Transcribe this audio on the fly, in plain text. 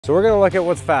So we're gonna look at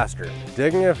what's faster,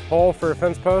 digging a hole for a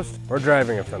fence post or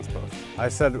driving a fence post. I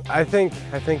said, I think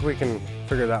we can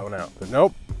figure that one out, but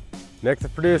nope. Nick, the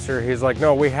producer, he's like,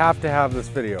 no, we have to have this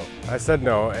video. I said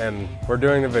no, and we're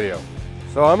doing the video.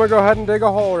 So I'm gonna go ahead and dig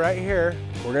a hole right here.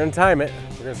 We're gonna time it.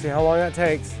 We're gonna see how long that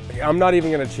takes. I'm not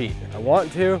even gonna cheat. I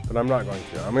want to, but I'm not going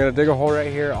to. I'm gonna dig a hole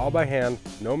right here, all by hand,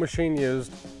 no machine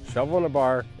used, shovel in a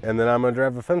bar, and then I'm gonna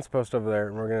drive a fence post over there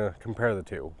and we're gonna compare the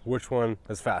two. Which one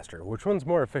is faster? Which one's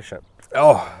more efficient?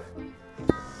 Oh,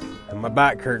 and my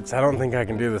back hurts. I don't think I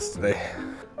can do this today.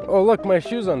 Oh, look, my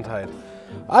shoe's untied.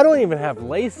 I don't even have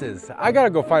laces. I gotta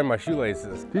go find my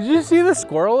shoelaces. Did you see the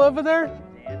squirrel over there?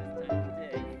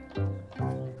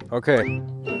 Okay.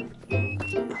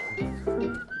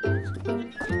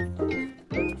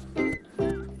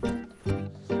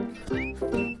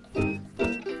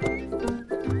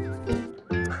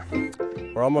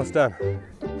 We're almost done.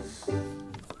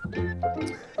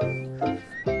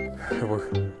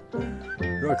 We're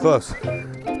really close.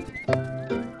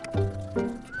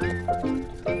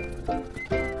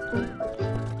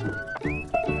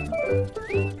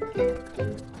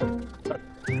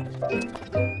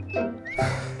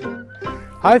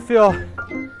 I feel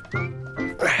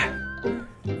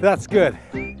that's good.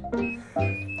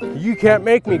 You can't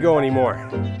make me go anymore.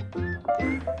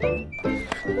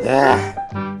 Yeah.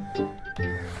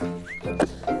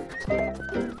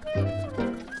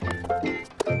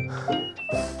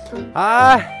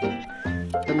 I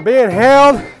am being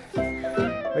held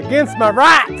against my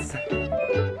rights.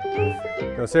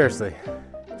 No, seriously,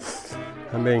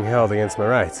 I'm being held against my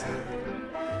rights.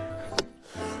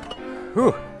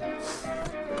 Whew.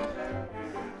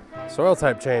 Soil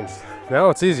type changed. Now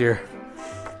it's easier.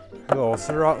 A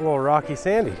little rocky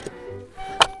sandy.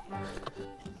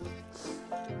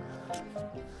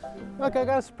 Look, I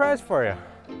got a surprise for you.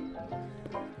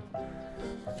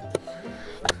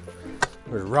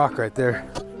 There's a rock right there.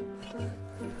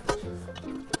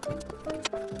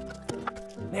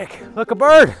 Nick, look, a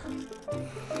bird.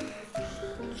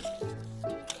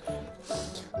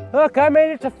 Look, I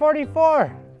made it to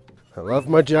 44. I love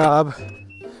my job.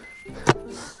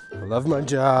 I love my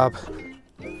job.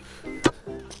 Do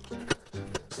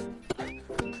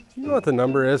you know what the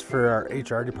number is for our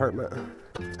HR department?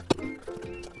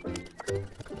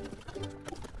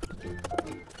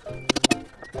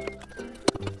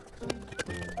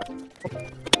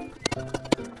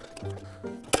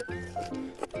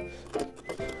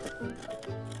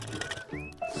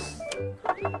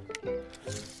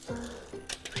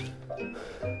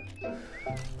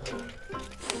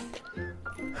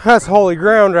 That's holy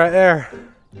ground right there.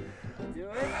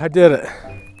 I did it.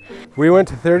 We went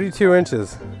to 32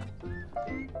 inches.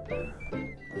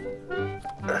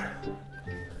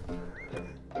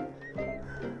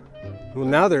 Well,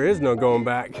 now there is no going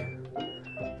back.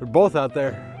 They're both out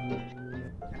there.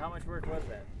 How much work was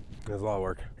that? It was a lot of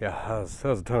work. Yeah, that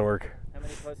was a ton of work. How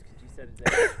many posts could you set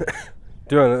a day?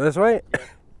 Doing it this way? Yeah.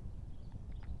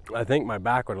 I think my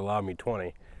back would allow me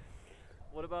 20.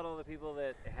 What about all the people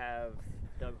that have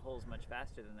dug holes much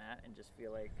faster than that and just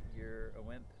feel like you're a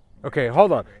wimp? Okay,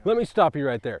 hold on. Let me stop you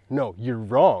right there. No, you're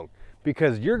wrong.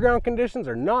 Because your ground conditions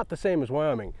are not the same as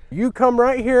Wyoming. You come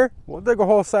right here, we'll dig a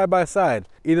hole side by side.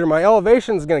 Either my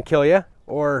elevation's gonna kill you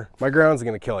or my ground's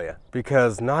gonna kill you.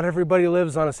 Because not everybody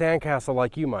lives on a sandcastle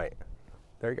like you might.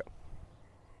 There you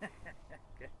go.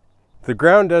 The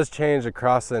ground does change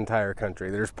across the entire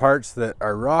country. There's parts that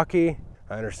are rocky.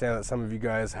 I understand that some of you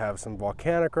guys have some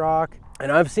volcanic rock.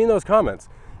 And I've seen those comments.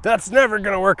 That's never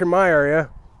gonna work in my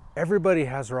area. Everybody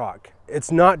has rock.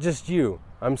 It's not just you.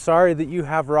 I'm sorry that you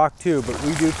have rock too, but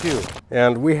we do too.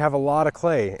 And we have a lot of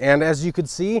clay. And as you could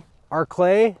see, our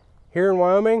clay here in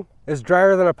Wyoming is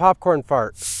drier than a popcorn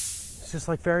fart. It's just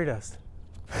like fairy dust.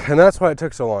 And that's why it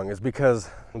took so long, is because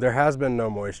there has been no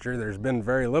moisture. There's been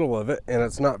very little of it, and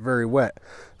it's not very wet.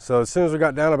 So as soon as we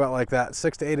got down about like that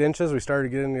 6 to 8 inches, we started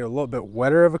getting a little bit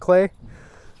wetter of a clay,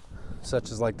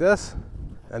 such as like this.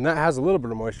 And that has a little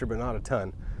bit of moisture, but not a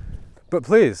ton. But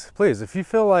please, please, if you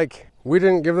feel like we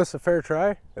didn't give this a fair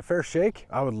try, a fair shake,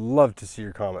 I would love to see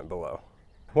your comment below.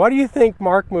 Why do you think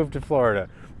Mark moved to Florida?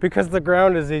 Because the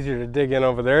ground is easier to dig in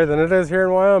over there than it is here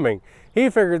in Wyoming. He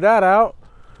figured that out.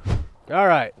 All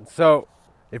right, so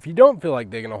if you don't feel like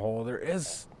digging a hole, there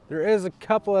is a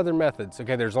couple other methods.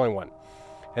 Okay, there's only one,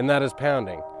 and that is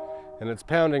pounding. And it's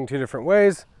pounding 2 different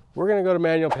ways. We're gonna go to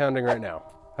manual pounding right now.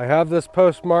 I have this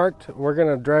post marked. We're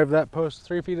gonna drive that post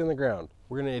 3 feet in the ground.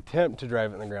 We're gonna attempt to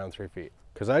drive it in the ground 3 feet.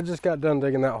 Because I just got done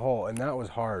digging that hole, and that was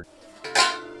hard.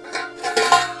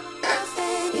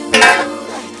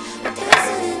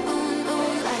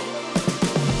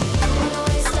 Wanna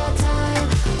waste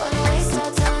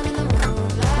our time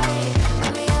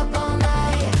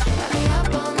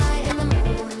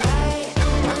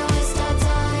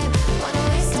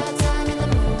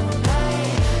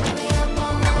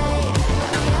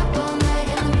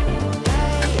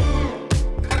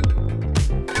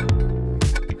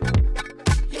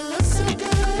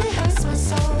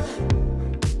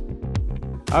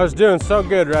I was doing so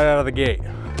good right out of the gate.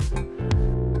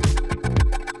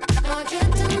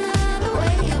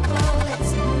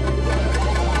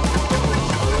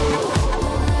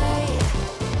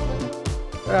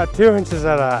 I got 2 inches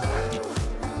out of that.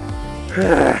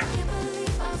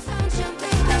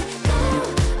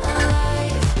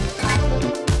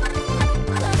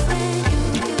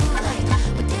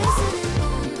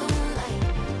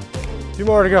 Two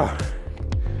more to go.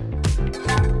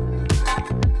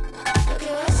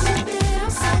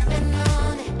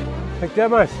 Like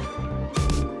that much.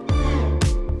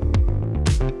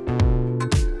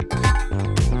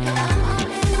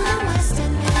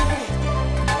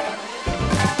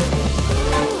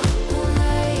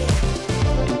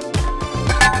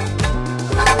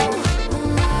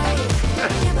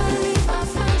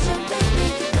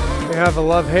 We have a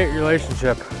love-hate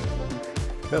relationship.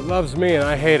 It loves me and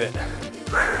I hate it.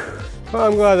 Well,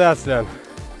 I'm glad that's done.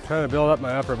 I'm trying to build up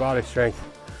my upper body strength.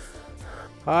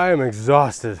 I am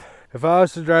exhausted. If I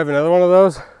was to drive another one of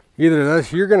those, either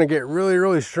this, you're gonna get really,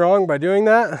 really strong by doing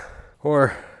that,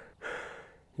 or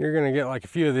you're gonna get like a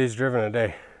few of these driven a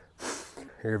day.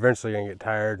 You're eventually gonna get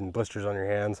tired and blisters on your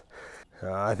hands.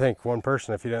 I think one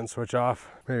person, if you didn't switch off,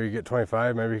 maybe you get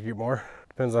 25, maybe you get more.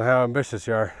 Depends on how ambitious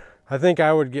you are. I think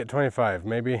I would get 25,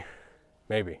 maybe.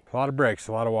 A lot of brakes,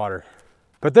 a lot of water.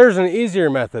 But there's an easier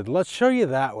method. Let's show you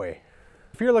that way.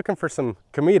 If you're looking for some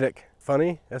comedic,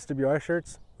 funny SWI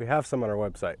shirts, we have some on our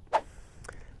website.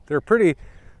 They're pretty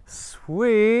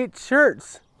sweet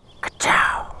shirts.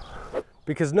 Ka-chow!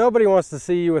 Because nobody wants to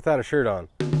see you without a shirt on.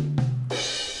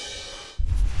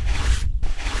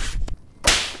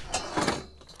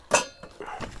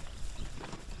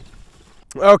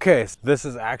 Okay, so this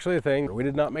is actually a thing. We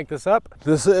did not make this up.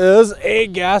 This is a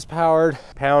gas-powered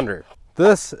pounder.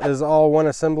 This is all one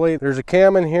assembly. There's a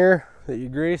cam in here that you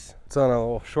grease. It's on a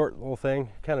little short thing,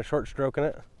 kind of short stroking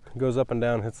it. It goes up and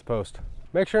down, hits the post.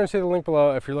 Make sure and see the link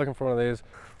below if you're looking for one of these.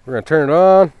 We're gonna turn it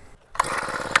on.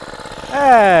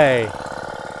 Hey!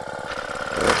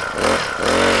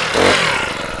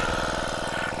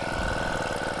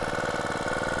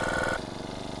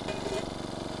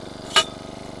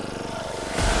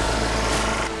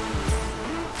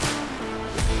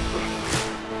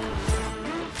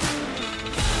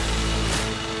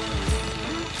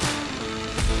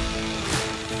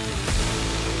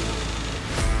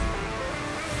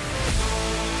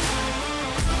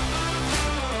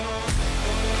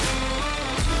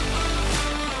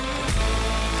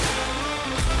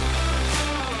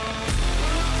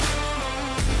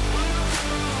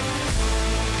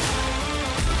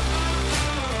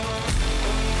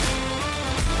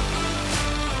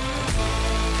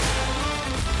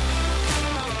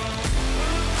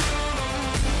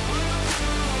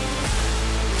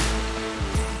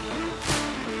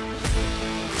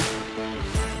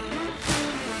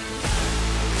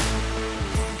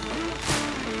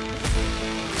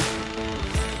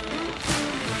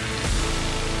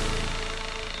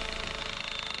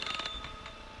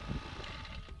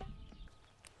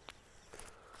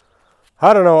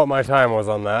 I don't know what my time was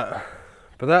on that,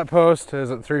 but that post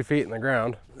is at 3 feet in the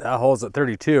ground. That hole's at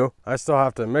 32. I still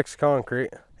have to mix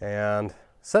concrete and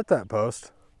set that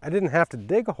post. I didn't have to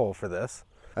dig a hole for this.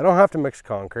 I don't have to mix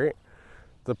concrete.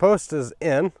 The post is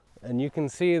in, and you can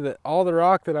see that all the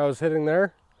rock that I was hitting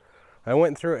there, I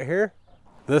went through it here.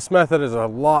 This method is a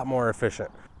lot more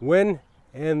efficient. When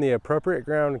in the appropriate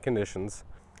ground conditions,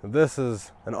 this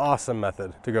is an awesome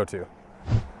method to go to.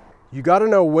 You got to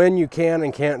know when you can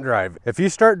and can't drive. If you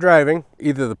start driving,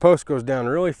 either the post goes down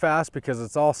really fast because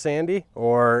it's all sandy,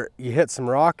 or you hit some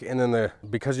rock and then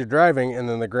because you're driving and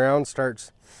then the ground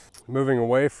starts moving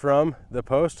away from the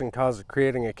post and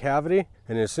creating a cavity.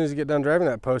 And as soon as you get done driving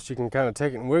that post, you can kind of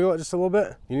take it and wiggle it just a little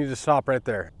bit. You need to stop right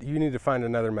there. You need to find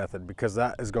another method because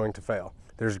that is going to fail.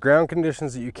 There's ground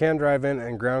conditions that you can drive in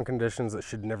and ground conditions that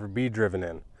should never be driven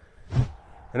in.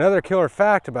 Another killer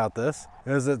fact about this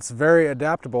is it's very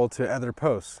adaptable to other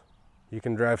posts. You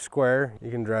can drive square, you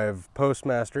can drive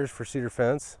postmasters for cedar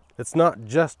fence. It's not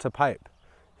just to pipe.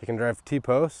 You can drive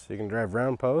T-posts, you can drive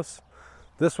round posts.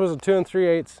 This was a 2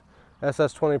 3/8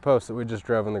 SS20 post that we just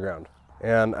drove in the ground.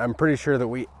 And I'm pretty sure that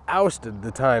we ousted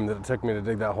the time that it took me to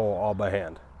dig that hole all by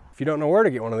hand. If you don't know where to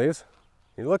get one of these,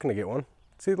 you're looking to get one,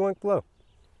 see the link below.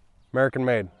 American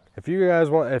made. If you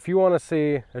want to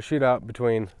see a shootout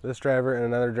between this driver and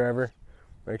another driver,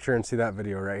 make sure and see that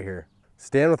video right here.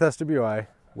 Stand with SWI.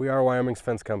 We are Wyoming's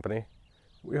fence company.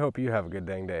 We hope you have a good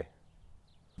dang day.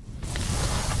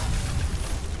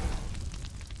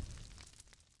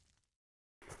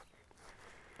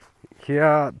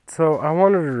 Yeah, so I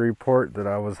wanted to report that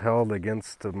I was held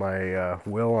against my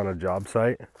will on a job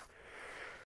site.